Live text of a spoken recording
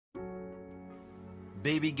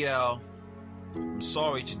Baby girl, I'm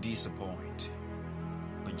sorry to disappoint,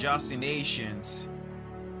 but just in Asians,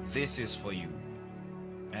 this is for you.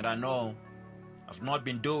 And I know I've not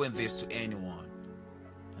been doing this to anyone,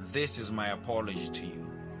 and this is my apology to you.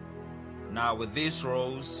 Now with this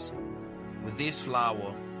rose, with this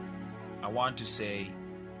flower, I want to say,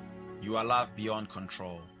 you are love beyond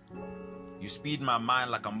control. You speed my mind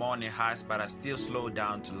like a morning heist, but I still slow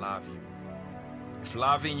down to love you. If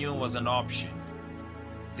loving you was an option,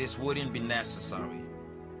 this wouldn't be necessary,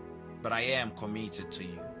 but I am committed to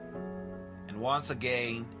you. And once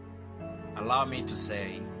again, allow me to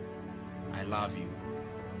say, I love you.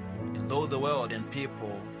 And though the world and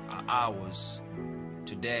people are ours,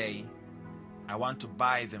 today, I want to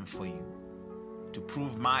buy them for you, to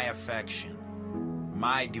prove my affection,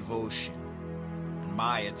 my devotion, and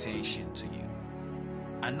my attention to you.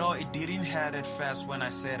 I know it didn't hurt at first when I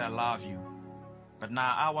said I love you, but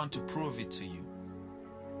now I want to prove it to you.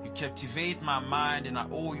 You captivate my mind and I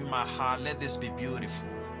owe you my heart. Let this be beautiful.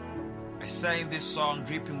 I sang this song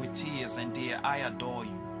dripping with tears, and dear, I adore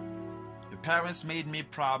you. Your parents made me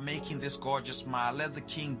proud, making this gorgeous smile. Let the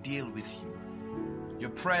king deal with you. Your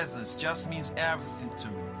presence just means everything to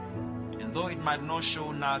me. And though it might not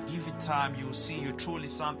show now, give it time, you'll see you're truly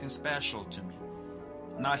something special to me.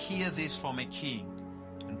 Now hear this from a king,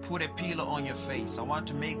 and put a pillow on your face. I want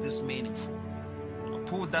to make this meaningful.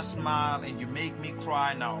 Put that smile and you make me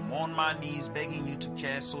cry. Now I'm on my knees begging you to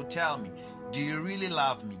care. So tell me, do you really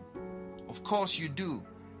love me? Of course you do.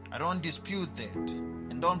 I don't dispute that.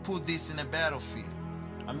 And don't put this in a battlefield.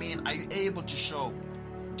 I mean, are you able to show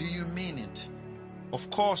it? Do you mean it? Of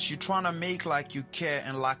course you're trying to make like you care,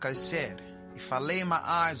 and like I said, if I lay my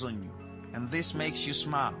eyes on you and this makes you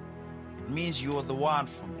smile, it means you're the one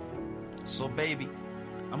for me. So baby,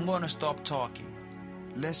 I'm gonna stop talking.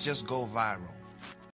 Let's just go viral.